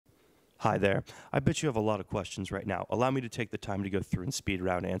Hi there. I bet you have a lot of questions right now. Allow me to take the time to go through and speed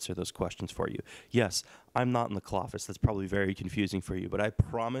around and answer those questions for you. Yes, I'm not in the office. That's probably very confusing for you, but I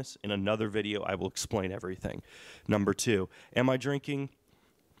promise in another video I will explain everything. Number 2, am I drinking?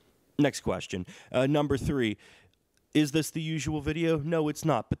 Next question. Number 3, is this the usual video? No, it's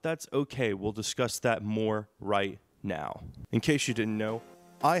not, but that's okay. We'll discuss that more right now. In case you didn't know,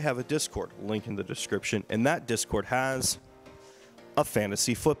 I have a Discord, link in the description, and that Discord has a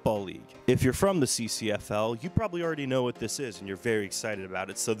fantasy football league. If you're from the CCFL, you probably already know what this is and you're very excited about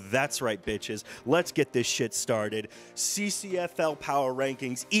it. So that's right, bitches. Let's get this shit started. CCFL power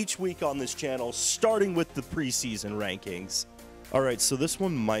rankings each week on this channel, starting with the preseason rankings. All right, so this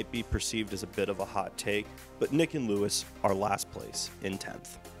one might be perceived as a bit of a hot take, but Nick and Lewis are last place in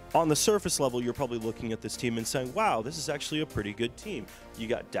 10th. On the surface level, you're probably looking at this team and saying, wow, this is actually a pretty good team. You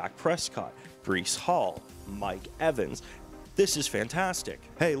got Dak Prescott, Breece Hall, Mike Evans. This is fantastic.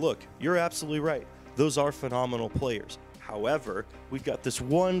 Hey, look, you're absolutely right. Those are phenomenal players. However, we've got this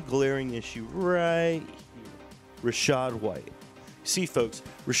one glaring issue right here. Rachaad White. See, folks,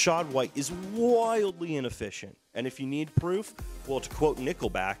 Rachaad White is wildly inefficient. And if you need proof, well, to quote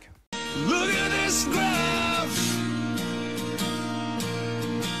Nickelback, look at this graph.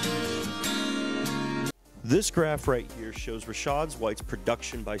 This graph right here shows Rachaad White's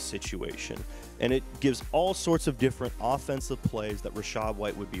production by situation, and it gives all sorts of different offensive plays that Rachaad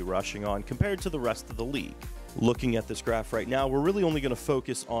White would be rushing on compared to the rest of the league. Looking at this graph right now, we're really only going to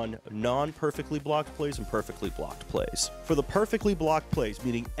focus on non-perfectly blocked plays and perfectly blocked plays. For the perfectly blocked plays,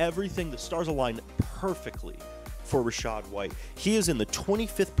 meaning everything, the stars align perfectly for Rachaad White, he is in the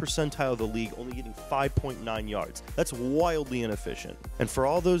 25th percentile of the league, only getting 5.9 yards. That's wildly inefficient. And for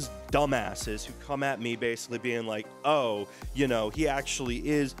all those dumbasses who come at me basically being like, oh, you know, he actually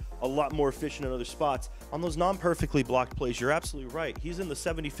is a lot more efficient in other spots, on those non-perfectly blocked plays, you're absolutely right. He's in the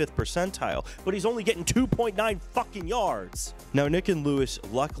 75th percentile, but he's only getting 2.9 fucking yards. Now, Nick and Lewis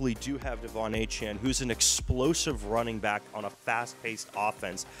luckily do have Devon Achane, who's an explosive running back on a fast-paced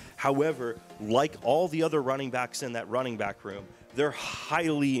offense. However, like all the other running backs in that running back room, they're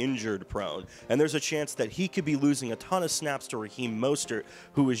highly injured prone, and there's a chance that he could be losing a ton of snaps to Raheem Mostert,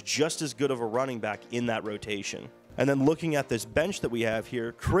 who is just as good of a running back in that rotation. And then looking at this bench that we have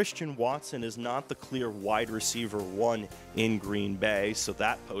here, Christian Watson is not the clear wide receiver 1 in Green Bay, so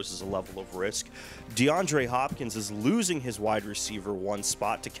that poses a level of risk. DeAndre Hopkins is losing his wide receiver 1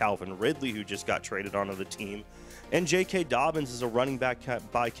 spot to Calvin Ridley, who just got traded onto the team. And J.K. Dobbins is a running back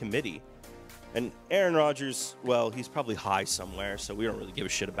by committee. And Aaron Rodgers, well, he's probably high somewhere, so we don't really give a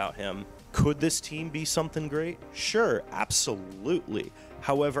shit about him. Could this team be something great? Sure, absolutely.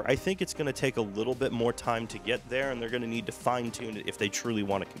 However, I think it's going to take a little bit more time to get there, and they're going to need to fine-tune it if they truly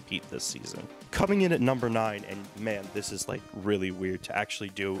want to compete this season. Coming in at number 9, and man, this is like really weird to actually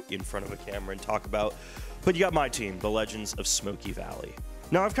do in front of a camera and talk about, but you got my team, the Legends of Smoky Valley.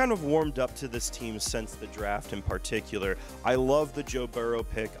 Now, I've kind of warmed up to this team since the draft in particular. I love the Joe Burrow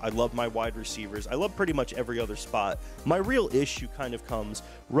pick. I love my wide receivers. I love pretty much every other spot. My real issue kind of comes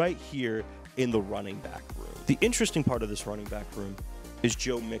right here in the running back room. The interesting part of this running back room is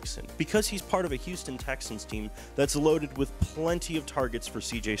Joe Mixon, because he's part of a Houston Texans team that's loaded with plenty of targets for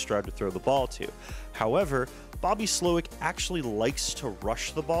CJ Stroud to throw the ball to. However, Bobby Slowick actually likes to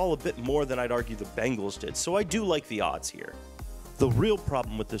rush the ball a bit more than I'd argue the Bengals did, so I do like the odds here. The real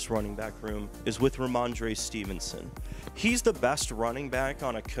problem with this running back room is with Ramondre Stevenson. He's the best running back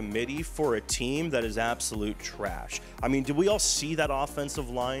on a committee for a team that is absolute trash. I mean, did we all see that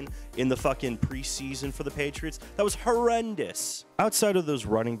offensive line in the fucking preseason for the Patriots? That was horrendous. Outside of those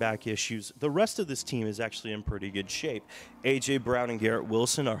running back issues, the rest of this team is actually in pretty good shape. A.J. Brown and Garrett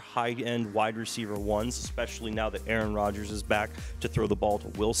Wilson are high-end wide receiver 1s, especially now that Aaron Rodgers is back to throw the ball to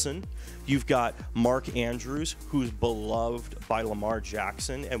Wilson. You've got Mark Andrews, who's beloved by Lamar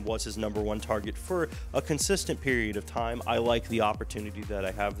Jackson and was his #1 target for a consistent period of time. I like the opportunity that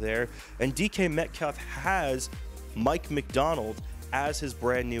I have there. And DK Metcalf has Mike McDonald as his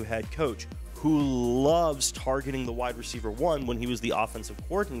brand new head coach, who loves targeting the wide receiver 1 when he was the offensive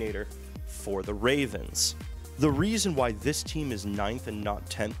coordinator for the Ravens. The reason why this team is 9th and not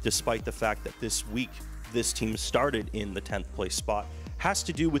 10th, despite the fact that this week this team started in the 10th place spot, has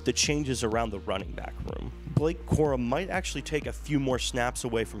to do with the changes around the running back room. Blake Corum might actually take a few more snaps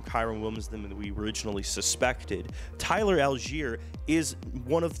away from Kyron Williams than we originally suspected. Tyler Algier is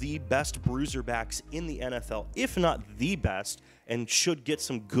one of the best bruiser backs in the NFL, if not the best, and should get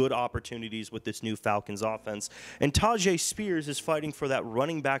some good opportunities with this new Falcons offense. And Tajay Spears is fighting for that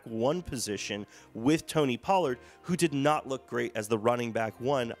running back 1 position with Tony Pollard, who did not look great as the running back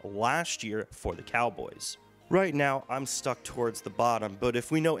 1 last year for the Cowboys. Right now, I'm stuck towards the bottom, but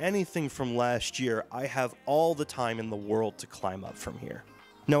if we know anything from last year, I have all the time in the world to climb up from here.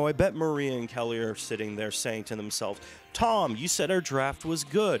 Now, I bet Maria and Kelly are sitting there saying to themselves, Tom, you said our draft was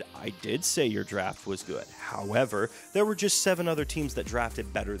good. I did say your draft was good. However, there were just 7 other teams that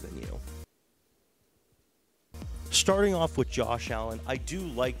drafted better than you. Starting off with Josh Allen, I do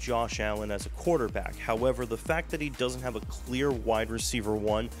like Josh Allen as a quarterback. However, the fact that he doesn't have a clear wide receiver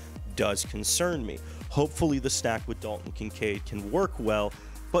 1 does concern me. Hopefully the stack with Dalton Kincaid can work well,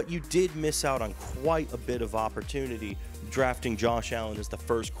 but you did miss out on quite a bit of opportunity drafting Josh Allen as the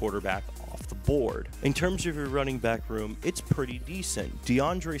first quarterback off the board. In terms of your running back room, it's pretty decent.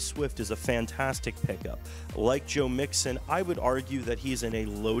 DeAndre Swift is a fantastic pickup. Like Joe Mixon, I would argue that he's in a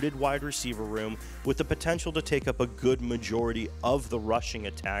loaded wide receiver room with the potential to take up a good majority of the rushing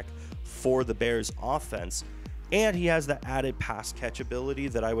attack for the Bears offense. And he has that added pass catch ability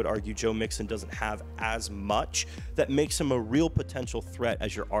that I would argue Joe Mixon doesn't have as much, that makes him a real potential threat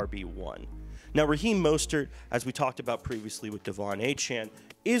as your RB1. Now, Raheem Mostert, as we talked about previously with Devon Achane,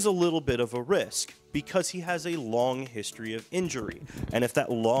 is a little bit of a risk because he has a long history of injury. And if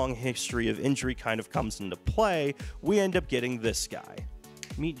that long history of injury kind of comes into play, we end up getting this guy.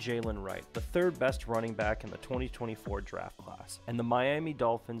 Meet Jalen Wright, the 3rd best running back in the 2024 draft class. And the Miami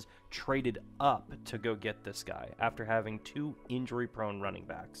Dolphins traded up to go get this guy after having 2 injury-prone running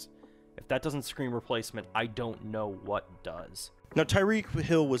backs. If that doesn't scream replacement, I don't know what does. Now, Tyreek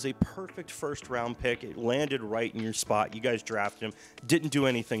Hill was a perfect first-round pick. It landed right in your spot. You guys drafted him. Didn't do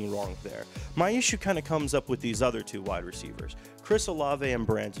anything wrong there. My issue kind of comes up with these other 2 wide receivers, Chris Olave and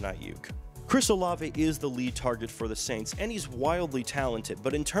Brandon Ayuk. Chris Olave is the lead target for the Saints, and he's wildly talented,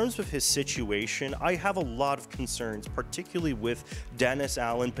 but in terms of his situation, I have a lot of concerns, particularly with Dennis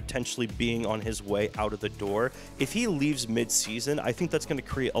Allen potentially being on his way out of the door. If he leaves mid-season, I think that's going to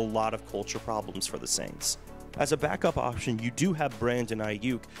create a lot of culture problems for the Saints. As a backup option, you do have Brandon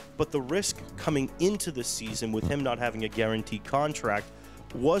Ayuk, but the risk coming into the season with him not having a guaranteed contract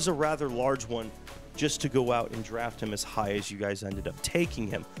was a rather large one, just to go out and draft him as high as you guys ended up taking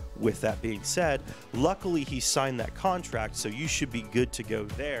him. With that being said, luckily he signed that contract, so you should be good to go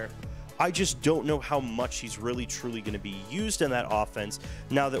there. I just don't know how much he's really truly going to be used in that offense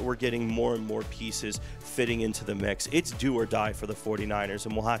now that we're getting more and more pieces fitting into the mix. It's do or die for the 49ers,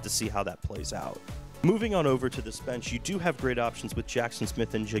 and we'll have to see how that plays out. Moving on over to this bench, you do have great options with Jackson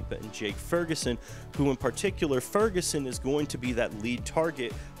Smith-Njigba and Jake Ferguson, who in particular, Ferguson is going to be that lead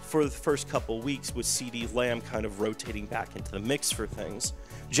target for the first couple weeks with CeeDee Lamb kind of rotating back into the mix for things.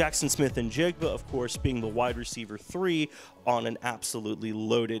 Jackson Smith-Njigba, of course, being the wide receiver 3 on an absolutely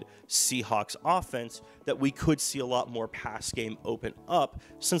loaded Seahawks offense that we could see a lot more pass game open up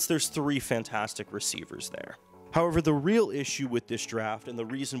since there's 3 fantastic receivers there. However, the real issue with this draft and the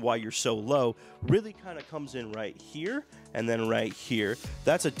reason why you're so low really kind of comes in right here and then right here.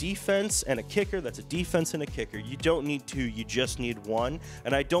 That's a defense and a kicker. That's a defense and a kicker. You don't need 2, you just need 1.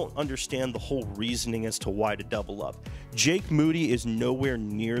 And I don't understand the whole reasoning as to why to double up. Jake Moody is nowhere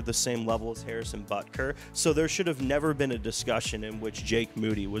near the same level as Harrison Butker, so there should have never been a discussion in which Jake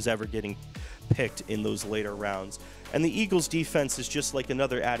Moody was ever getting picked in those later rounds. And the Eagles defense is just like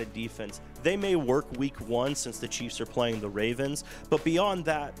another added defense. They may work week 1 since the Chiefs are playing the Ravens, but beyond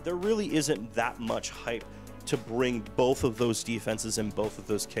that, there really isn't that much hype to bring both of those defenses and both of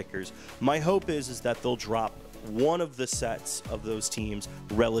those kickers. My hope is that they'll drop one of the sets of those teams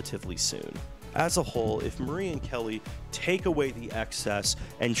relatively soon. As a whole, if Marie and Kelly take away the excess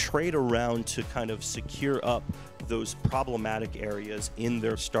and trade around to kind of secure up those problematic areas in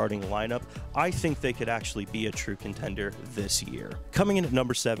their starting lineup, I think they could actually be a true contender this year. Coming in at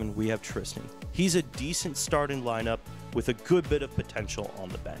number 7, we have Tristan. He's a decent starting lineup with a good bit of potential on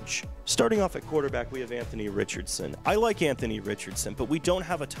the bench. Starting off at quarterback, we have Anthony Richardson. I like Anthony Richardson, but we don't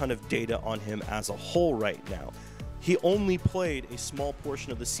have a ton of data on him as a whole right now. He only played a small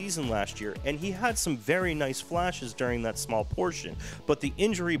portion of the season last year, and he had some very nice flashes during that small portion, but the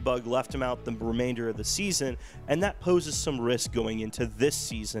injury bug left him out the remainder of the season, and that poses some risk going into this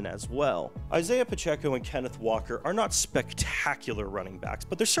season as well. Isaiah Pacheco and Kenneth Walker are not spectacular running backs,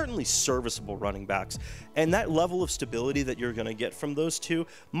 but they're certainly serviceable running backs, and that level of stability that you're going to get from those 2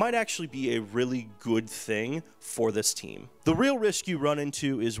 might actually be a really good thing for this team. The real risk you run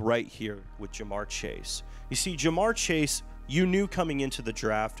into is right here with Ja'Marr Chase. You see, Ja'Marr Chase, you knew coming into the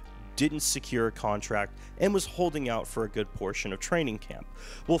draft, didn't secure a contract and was holding out for a good portion of training camp.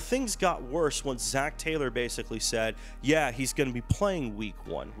 Well, things got worse once Zach Taylor basically said, yeah, he's going to be playing week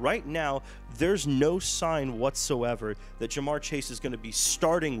 1. Right now, there's no sign whatsoever that Ja'Marr Chase is going to be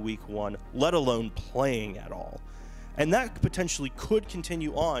starting week 1, let alone playing at all. And that potentially could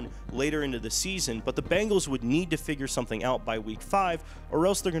continue on later into the season, but the Bengals would need to figure something out by week 5, or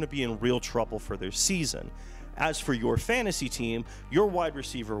else they're going to be in real trouble for their season. As for your fantasy team, your wide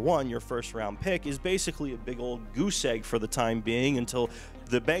receiver 1, your first round pick, is basically a big old goose egg for the time being until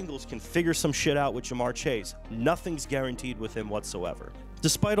the Bengals can figure some shit out with Ja'Marr Chase. Nothing's guaranteed with him whatsoever.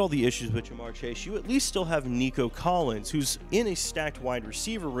 Despite all the issues with Ja'Marr Chase, you at least still have Nico Collins, who's in a stacked wide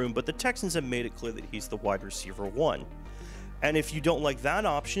receiver room, but the Texans have made it clear that he's the wide receiver 1. And if you don't like that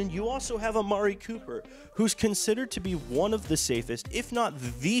option, you also have Amari Cooper, who's considered to be one of the safest, if not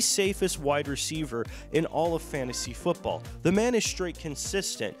the safest wide receiver in all of fantasy football. The man is straight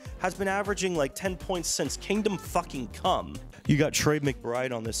consistent, has been averaging like 10 points since Kingdom fucking come. You got Trey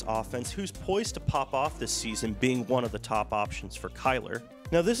McBride on this offense, who's poised to pop off this season, being one of the top options for Kyler.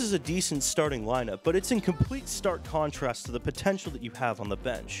 Now, this is a decent starting lineup, but it's in complete stark contrast to the potential that you have on the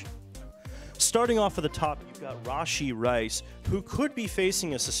bench. Starting off at the top, you've got Rashee Rice, who could be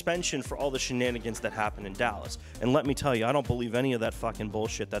facing a suspension for all the shenanigans that happened in Dallas. And let me tell you, I don't believe any of that fucking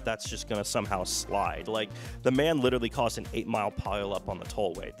bullshit that's just going to somehow slide. Like, the man literally caused an 8-mile pileup on the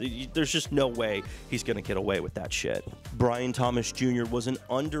tollway. There's just no way he's going to get away with that shit. Brian Thomas Jr. was an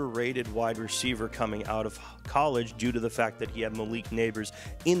underrated wide receiver coming out of college due to the fact that he had Malik Neighbors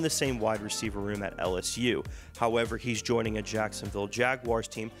in the same wide receiver room at LSU. However, he's joining a Jacksonville Jaguars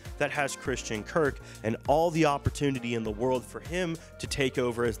team that has Christian Kirk and all the opportunity in the world for him to take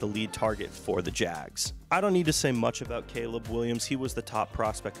over as the lead target for the Jags. I don't need to say much about Caleb Williams. He was the top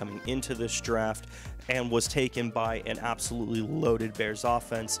prospect coming into this draft and was taken by an absolutely loaded Bears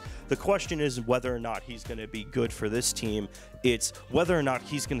offense. The question is whether or not he's going to be good for this team. It's whether or not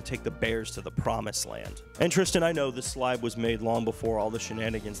he's going to take the Bears to the promised land. And Tristan, I know this slide was made long before all the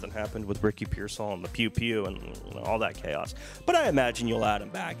shenanigans that happened with Ricky Pearsall and the pew pew and all that chaos. But I imagine you'll add him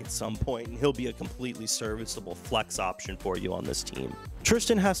back at some point and he'll be a completely serviceable flex option for you on this team.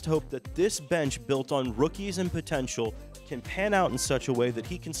 Tristan has to hope that this bench built on rookies and potential can pan out in such a way that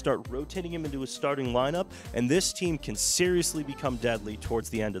he can start rotating him into a starting lineup and this team can seriously become deadly towards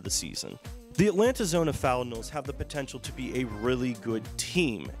the end of the season. The Atlanta Zona Falcons have the potential to be a really good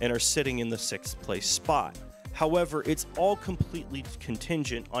team and are sitting in the 6th place spot. However, it's all completely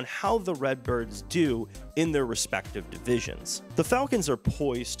contingent on how the Redbirds do in their respective divisions. The Falcons are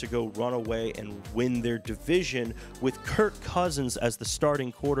poised to go run away and win their division with Kirk Cousins as the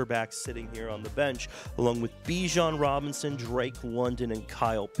starting quarterback sitting here on the bench, along with Bijan Robinson, Drake London, and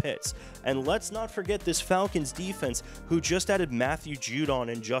Kyle Pitts. And let's not forget this Falcons defense, who just added Matthew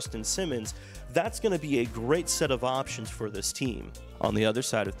Judon and Justin Simmons. That's going to be a great set of options for this team. On the other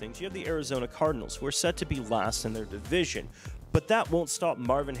side of things, you have the Arizona Cardinals, who are set to be last in their division, but that won't stop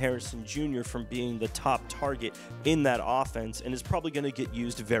Marvin Harrison Jr. from being the top target in that offense and is probably going to get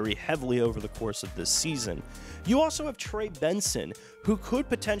used very heavily over the course of this season. You also have Trey Benson, who could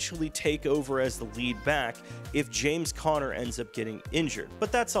potentially take over as the lead back if James Conner ends up getting injured,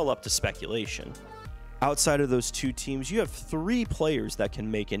 but that's all up to speculation. Outside of those two teams, you have 3 players that can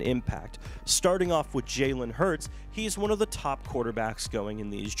make an impact. Starting off with Jalen Hurts, he's one of the top quarterbacks going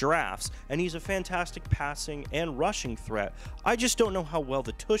in these drafts, and he's a fantastic passing and rushing threat. I just don't know how well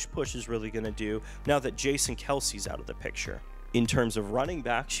the tush push is really going to do now that Jason Kelsey's out of the picture. In terms of running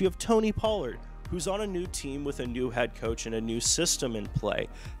backs, you have Tony Pollard, who's on a new team with a new head coach and a new system in play.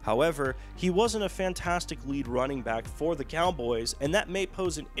 However, he wasn't a fantastic lead running back for the Cowboys, and that may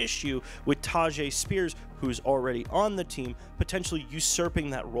pose an issue with Tajay Spears, who's already on the team, potentially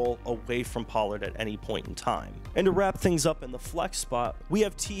usurping that role away from Pollard at any point in time. And to wrap things up in the flex spot, we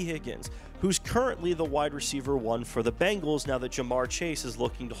have T. Higgins, who's currently the wide receiver 1 for the Bengals now that Ja'Marr Chase is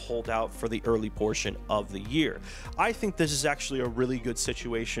looking to hold out for the early portion of the year. I think this is actually a really good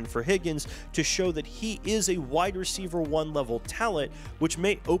situation for Higgins to show that he is a wide receiver 1 level talent, which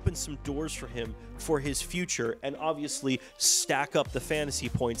may open some doors for him for his future and obviously stack up the fantasy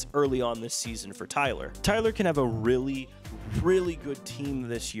points early on this season for Tyler. Tyler can have a really good team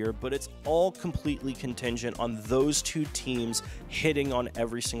this year, but it's all completely contingent on those two teams hitting on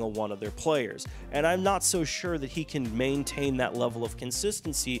every single one of their players. And I'm not so sure that he can maintain that level of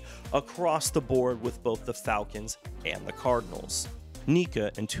consistency across the board with both the Falcons and the Cardinals.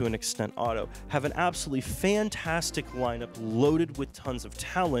 Nika, and to an extent Otto, have an absolutely fantastic lineup loaded with tons of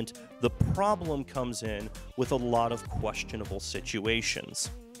talent. The problem comes in with a lot of questionable situations.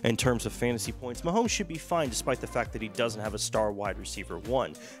 In terms of fantasy points, Mahomes should be fine despite the fact that he doesn't have a star wide receiver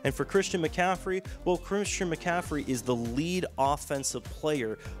 1. And for Christian McCaffrey, well, Christian McCaffrey is the lead offensive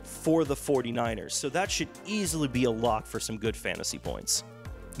player for the 49ers, so that should easily be a lock for some good fantasy points.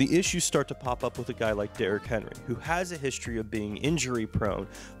 The issues start to pop up with a guy like Derrick Henry, who has a history of being injury prone,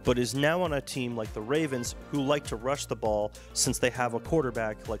 but is now on a team like the Ravens, who like to rush the ball since they have a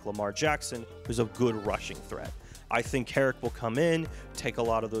quarterback like Lamar Jackson, who's a good rushing threat. I think Herrick will come in, take a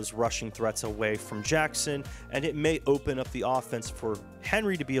lot of those rushing threats away from Jackson, and it may open up the offense for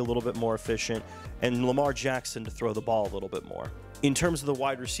Henry to be a little bit more efficient and Lamar Jackson to throw the ball a little bit more. In terms of the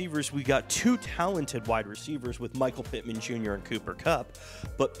wide receivers, we got two talented wide receivers with Michael Pittman Jr. and Cooper Kupp,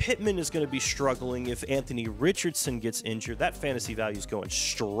 but Pittman is going to be struggling if Anthony Richardson gets injured. That fantasy value is going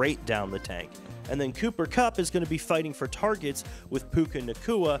straight down the tank. And then Cooper Kupp is going to be fighting for targets with Puka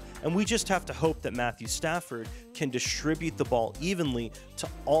Nacua, and we just have to hope that Matthew Stafford can distribute the ball evenly to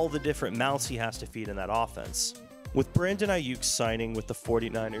all the different mouths he has to feed in that offense. With Brandon Ayuk signing with the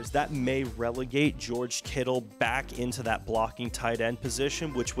 49ers, that may relegate George Kittle back into that blocking tight end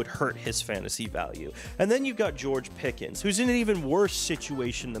position, which would hurt his fantasy value. And then you've got George Pickens, who's in an even worse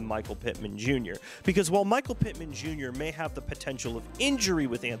situation than Michael Pittman Jr., because while Michael Pittman Jr. may have the potential of injury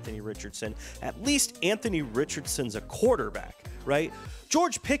with Anthony Richardson, at least Anthony Richardson's a quarterback, right?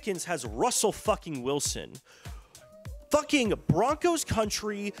 George Pickens has Russell fucking Wilson. Fucking Broncos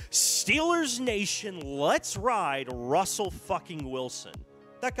country, Steelers nation, let's ride Russell fucking Wilson.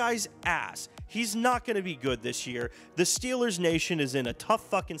 That guy's ass. He's not going to be good this year. The Steelers nation is in a tough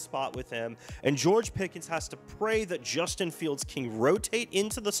fucking spot with him, and George Pickens has to pray that Justin Fields can rotate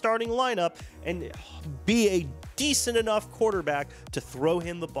into the starting lineup and be a decent enough quarterback to throw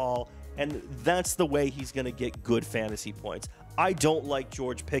him the ball, and that's the way he's going to get good fantasy points. I don't like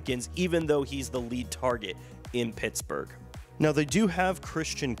George Pickens, even though he's the lead target in Pittsburgh. Now, they do have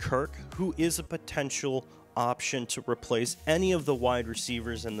Christian Kirk, who is a potential option to replace any of the wide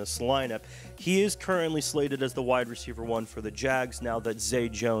receivers in this lineup. He is currently slated as the wide receiver 1 for the Jags now that Zay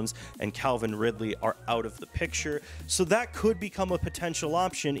Jones and Calvin Ridley are out of the picture. So that could become a potential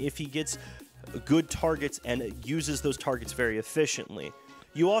option if he gets good targets and uses those targets very efficiently.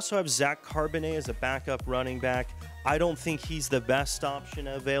 You also have Zach Charbonnet as a backup running back. I don't think he's the best option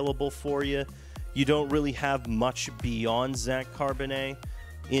available for you. You don't really have much beyond Zach Charbonnet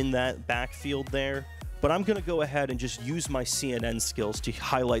in that backfield there. But I'm going to go ahead and just use my CNN skills to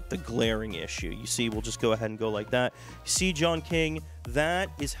highlight the glaring issue. You see, we'll just go ahead and go like that. See, John King, that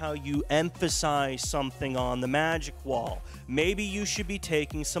is how you emphasize something on the magic wall. Maybe you should be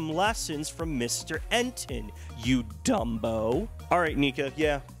taking some lessons from Mr. Enton, you dumbo. All right, Nika,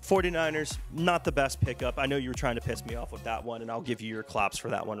 yeah, 49ers, not the best pickup. I know you were trying to piss me off with that one, and I'll give you your claps for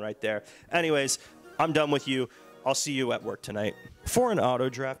that one right there. Anyways, I'm done with you. I'll see you at work tonight. For an auto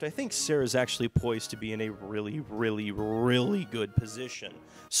draft, I think Saira's actually poised to be in a really good position.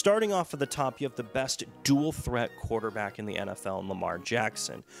 Starting off at the top, you have the best dual threat quarterback in the NFL in Lamar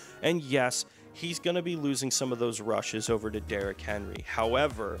Jackson. And yes, he's going to be losing some of those rushes over to Derrick Henry.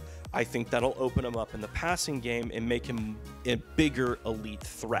 However, I think that'll open him up in the passing game and make him a bigger elite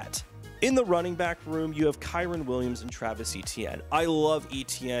threat. In the running back room, you have Kyren Williams and Travis Etienne. I love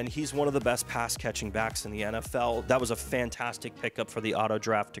Etienne. He's one of the best pass-catching backs in the NFL. That was a fantastic pickup for the auto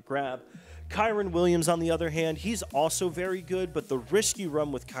draft to grab. Kyren Williams, on the other hand, he's also very good, but the risk you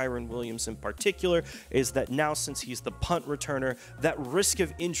run with Kyren Williams in particular is that now, since he's the punt returner, that risk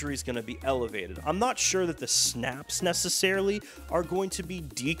of injury is going to be elevated. I'm not sure that the snaps necessarily are going to be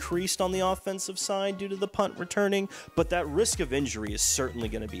decreased on the offensive side due to the punt returning, but that risk of injury is certainly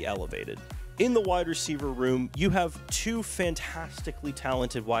going to be elevated. In the wide receiver room, you have two fantastically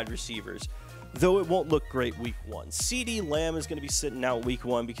talented wide receivers, though it won't look great week 1. CeeDee Lamb is going to be sitting out week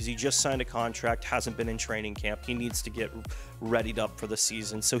 1 because he just signed a contract, hasn't been in training camp. He needs to get readied up for the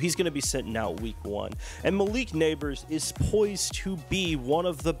season, so he's going to be sitting out week 1. And Malik Neighbors is poised to be one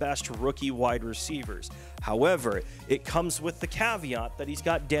of the best rookie wide receivers. However, it comes with the caveat that he's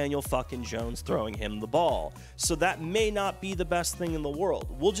got Daniel fucking Jones throwing him the ball. So that may not be the best thing in the world.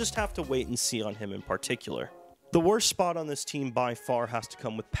 We'll just have to wait and see on him in particular. The worst spot on this team by far has to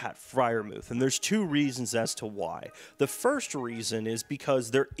come with Pat Freiermuth, and there's two reasons as to why. The first reason is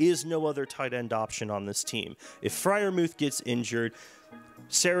because there is no other tight end option on this team. If Freiermuth gets injured,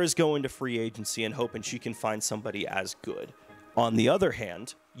 Sarah's going to free agency and hoping she can find somebody as good. On the other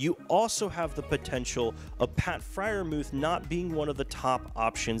hand, you also have the potential of Pat Freiermuth not being one of the top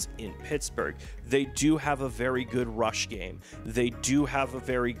options in Pittsburgh. They do have a very good rush game. They do have a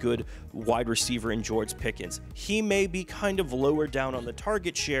very good wide receiver in George Pickens. He may be kind of lower down on the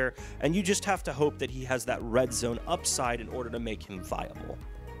target share, and you just have to hope that he has that red zone upside in order to make him viable.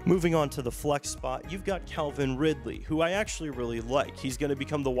 Moving on to the flex spot, you've got Calvin Ridley, who I actually really like. He's going to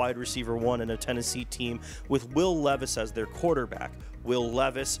become the wide receiver 1 in a Tennessee team with Will Levis as their quarterback. Will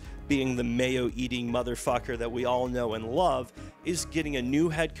Levis, being the mayo-eating motherfucker that we all know and love, is getting a new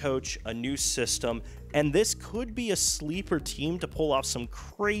head coach, a new system, and this could be a sleeper team to pull off some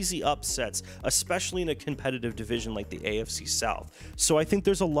crazy upsets, especially in a competitive division like the AFC South. So I think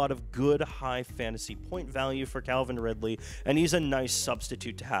there's a lot of good high fantasy point value for Calvin Ridley, and he's a nice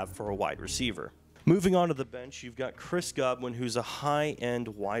substitute to have for a wide receiver. Moving on to the bench, you've got Chris Godwin, who's a high-end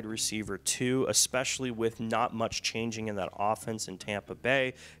wide receiver too, especially with not much changing in that offense in Tampa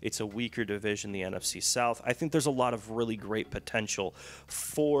Bay. It's a weaker division, the NFC South. I think there's a lot of really great potential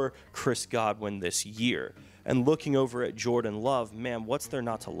for Chris Godwin this year. And looking over at Jordan Love, man, what's there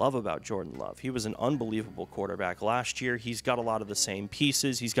not to love about Jordan Love? He was an unbelievable quarterback last year. He's got a lot of the same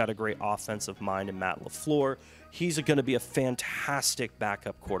pieces. He's got a great offensive mind in Matt LaFleur. He's going to be a fantastic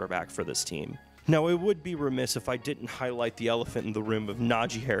backup quarterback for this team. Now, it would be remiss if I didn't highlight the elephant in the room of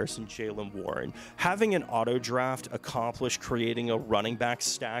Najee Harris and Jaylen Warren. Having an auto draft accomplish creating a running back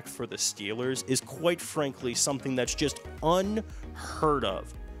stack for the Steelers is quite frankly something that's just unheard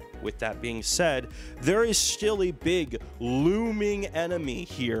of. With that being said, there is still a big looming enemy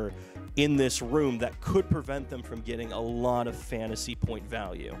here in this room that could prevent them from getting a lot of fantasy point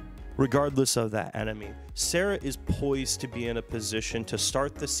value. Regardless of that enemy, Saira is poised to be in a position to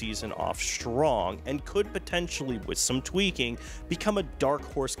start the season off strong and could potentially, with some tweaking, become a dark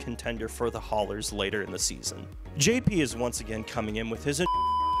horse contender for the Haulers later in the season. JP is once again coming in with his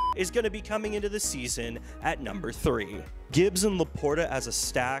is going to be coming into the season at number 3. Gibbs and Laporta as a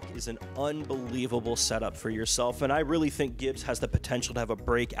stack is an unbelievable setup for yourself, and I really think Gibbs has the potential to have a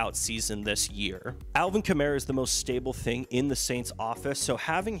breakout season this year. Alvin Kamara is the most stable thing in the Saints office, so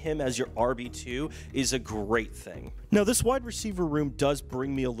having him as your RB2 is a great thing. Now, this wide receiver room does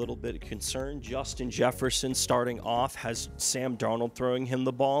bring me a little bit of concern. Justin Jefferson starting off has Sam Darnold throwing him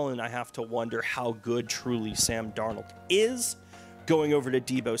the ball, and I have to wonder how good truly Sam Darnold is. Going over to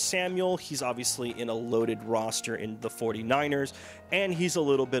Deebo Samuel, he's obviously in a loaded roster in the 49ers, and he's a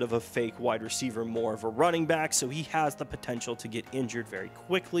little bit of a fake wide receiver, more of a running back, so he has the potential to get injured very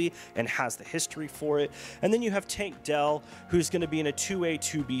quickly and has the history for it. And then you have Tank Dell, who's going to be in a 2A,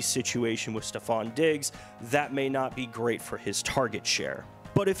 2B situation with Stephon Diggs. That may not be great for his target share.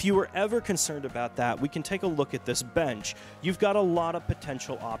 But if you were ever concerned about that, we can take a look at this bench. You've got a lot of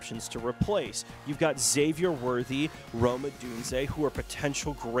potential options to replace. You've got Xavier Worthy, Rome Odunze, who are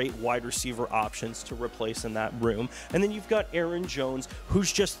potential great wide receiver options to replace in that room. And then you've got Aaron Jones,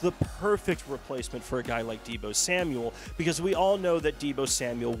 who's just the perfect replacement for a guy like Deebo Samuel, because we all know that Deebo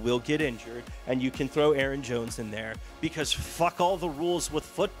Samuel will get injured, and you can throw Aaron Jones in there, because fuck all the rules with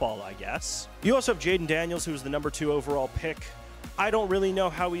football, I guess. You also have Jaden Daniels, who's the number 2 overall pick. I don't really know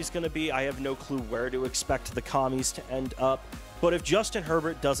how he's going to be. I have no clue where to expect the commies to end up. But if Justin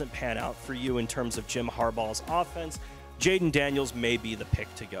Herbert doesn't pan out for you in terms of Jim Harbaugh's offense, Jaden Daniels may be the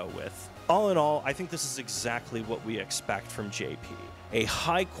pick to go with. All in all, I think this is exactly what we expect from JP. A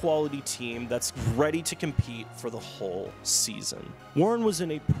high-quality team that's ready to compete for the whole season. Warren was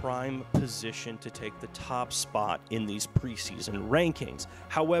in a prime position to take the top spot in these preseason rankings.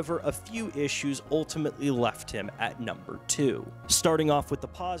 However, a few issues ultimately left him at number 2. Starting off with the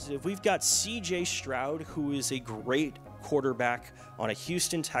positive, we've got CJ Stroud, who is a great quarterback on a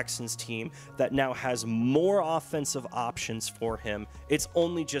Houston Texans team that now has more offensive options for him. It's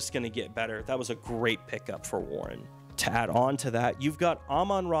only just going to get better. That was a great pickup for Warren. To add on to that, you've got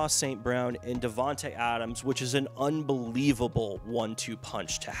Amon-Ra St. Brown and Devontae Adams, which is an unbelievable 1-2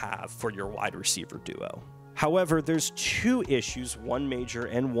 punch to have for your wide receiver duo. However, there's 2 issues, one major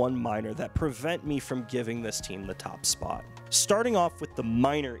and one minor, that prevent me from giving this team the top spot. Starting off with the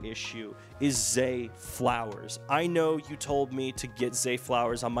minor issue is Zay Flowers. I know you told me to get Zay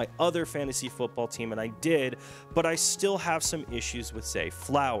Flowers on my other fantasy football team, and I did, but I still have some issues with Zay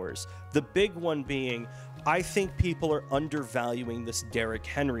Flowers. The big one being, I think people are undervaluing this Derrick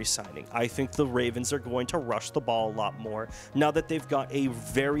Henry signing. I think the Ravens are going to rush the ball a lot more now that they've got a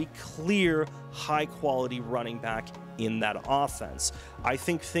very clear, high-quality running back in that offense. I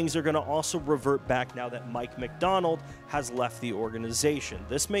think things are going to also revert back now that Mike Macdonald has left the organization.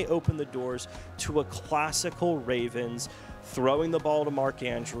 This may open the doors to a classical Ravens throwing the ball to Mark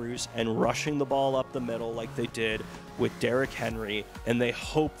Andrews and rushing the ball up the middle like they did with Derrick Henry, and they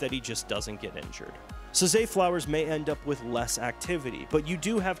hope that he just doesn't get injured. So Zay Flowers may end up with less activity, but you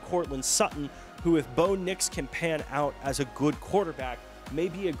do have Cortland Sutton, who, if Bo Nix can pan out as a good quarterback, may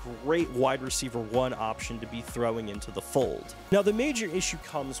be a great wide receiver 1 option to be throwing into the fold. Now, the major issue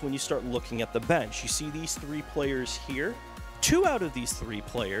comes when you start looking at the bench. You see these 3 players here. 2 out of these 3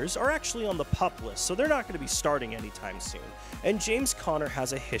 players are actually on the PUP list, so they're not going to be starting anytime soon. And James Conner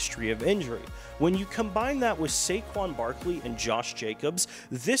has a history of injury. When you combine that with Saquon Barkley and Josh Jacobs,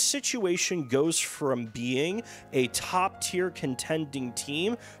 this situation goes from being a top-tier contending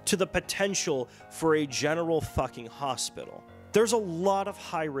team to the potential for a general fucking hospital. There's a lot of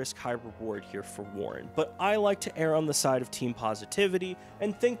high risk, high reward here for Warren, but I like to err on the side of team positivity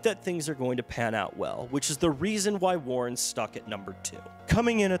and think that things are going to pan out well, which is the reason why Warren's stuck at number 2.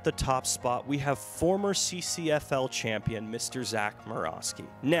 Coming in at the top spot, we have former CCFL champion Mr. Zach Morosky.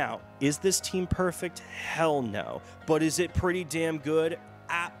 Now, is this team perfect? Hell no. But is it pretty damn good?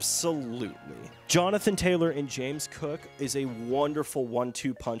 Absolutely. Jonathan Taylor and James Cook is a wonderful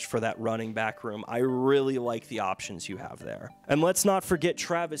 1-2 punch for that running back room. I really like the options you have there. And let's not forget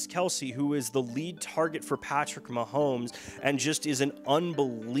Travis Kelce, who is the lead target for Patrick Mahomes and just is an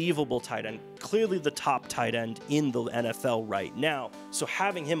unbelievable tight end. Clearly the top tight end in the NFL right now. So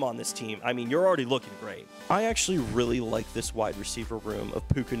having him on this team, I mean, you're already looking great. I actually really like this wide receiver room of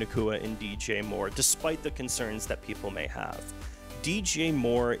Puka Nacua and DJ Moore, despite the concerns that people may have. DJ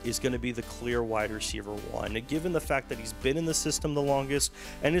Moore is going to be the clear wide receiver 1, given the fact that he's been in the system the longest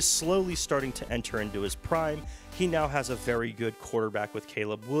and is slowly starting to enter into his prime. He now has a very good quarterback with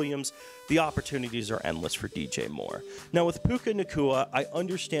Caleb Williams. The opportunities are endless for DJ Moore. Now with Puka Nacua, I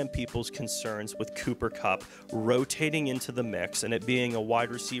understand people's concerns with Cooper Kupp rotating into the mix and it being a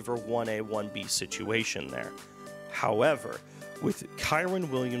wide receiver 1A, 1B situation there. However, with Kyren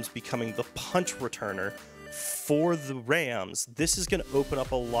Williams becoming the punt returner for the Rams, this is going to open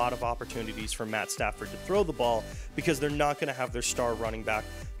up a lot of opportunities for Matt Stafford to throw the ball because they're not going to have their star running back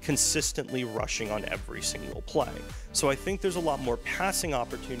consistently rushing on every single play. So I think there's a lot more passing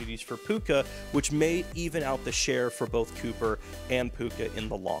opportunities for Puka, which may even out the share for both Cooper and Puka in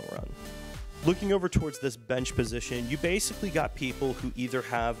the long run. Looking over towards this bench position, you basically got people who either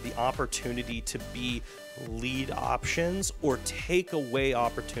have the opportunity to be lead options or take away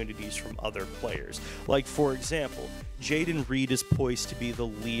opportunities from other players. Like, for example, Jaden Reed is poised to be the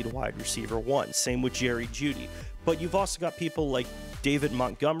lead wide receiver 1. Same with Jerry Jeudy. But you've also got people like David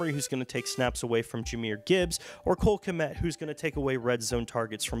Montgomery, who's going to take snaps away from Jahmyr Gibbs, or Cole Kmet, who's going to take away red zone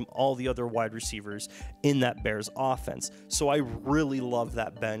targets from all the other wide receivers in that Bears offense. So I really love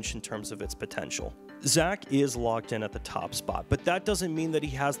that bench in terms of its potential. Zach is locked in at the top spot, but that doesn't mean that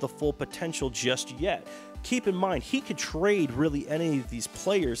he has the full potential just yet. Keep in mind, he could trade really any of these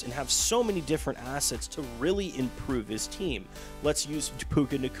players and have so many different assets to really improve his team. Let's use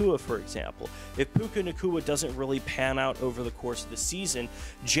Puka Nacua, for example. If Puka Nacua doesn't really pan out over the course of the season,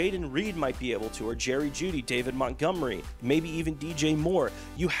 Jaden Reed might be able to, or Jerry Jeudy, David Montgomery, maybe even DJ Moore.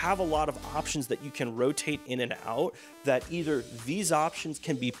 You have a lot of options that you can rotate in and out, that either these options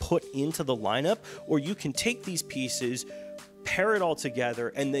can be put into the lineup, or you can take these pieces, pair it all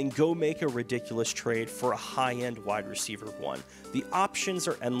together, and then go make a ridiculous trade for a high-end wide receiver 1. The options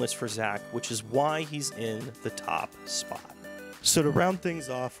are endless for Zach, which is why he's in the top spot. So to round things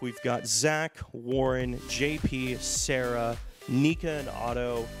off, we've got Zach, Warren, JP, Saira, Nika and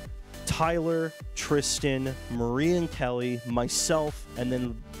Otto, Tyler, Tristan, Marie and Kelly, myself, and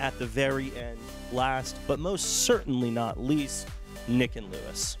then at the very end, last but most certainly not least, Nick and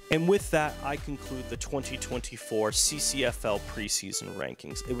Lewis. And with that, I conclude the 2024 CCFL preseason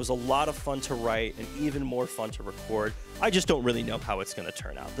rankings. It was a lot of fun to write and even more fun to record. I just don't really know how it's going to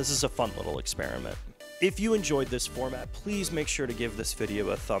turn out. This is a fun little experiment. If you enjoyed this format, please make sure to give this video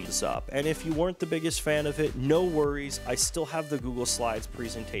a thumbs up. And if you weren't the biggest fan of it, no worries. I still have the Google Slides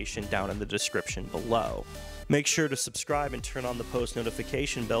presentation down in the description below. Make sure to subscribe and turn on the post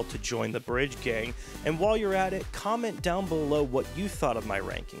notification bell to join the Bridge Gang. And while you're at it, comment down below what you thought of my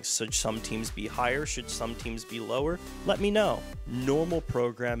rankings. Should some teams be higher? Should some teams be lower? Let me know. Normal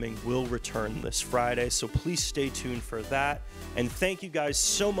programming will return this Friday, so please stay tuned for that. And thank you guys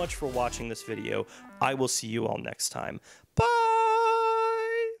so much for watching this video. I will see you all next time. Bye!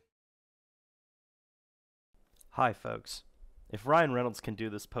 Hi, folks. If Ryan Reynolds can do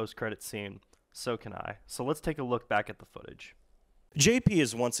this post-credit scene, so can I. So let's take a look back at the footage. JP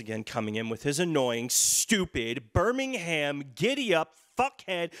is once again coming in with his annoying, stupid, Birmingham, giddy-up,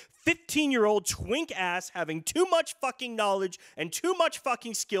 fuckhead, 15-year-old twink ass having too much fucking knowledge and too much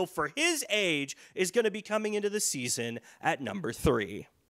fucking skill for his age is going to be coming into the season at number 3.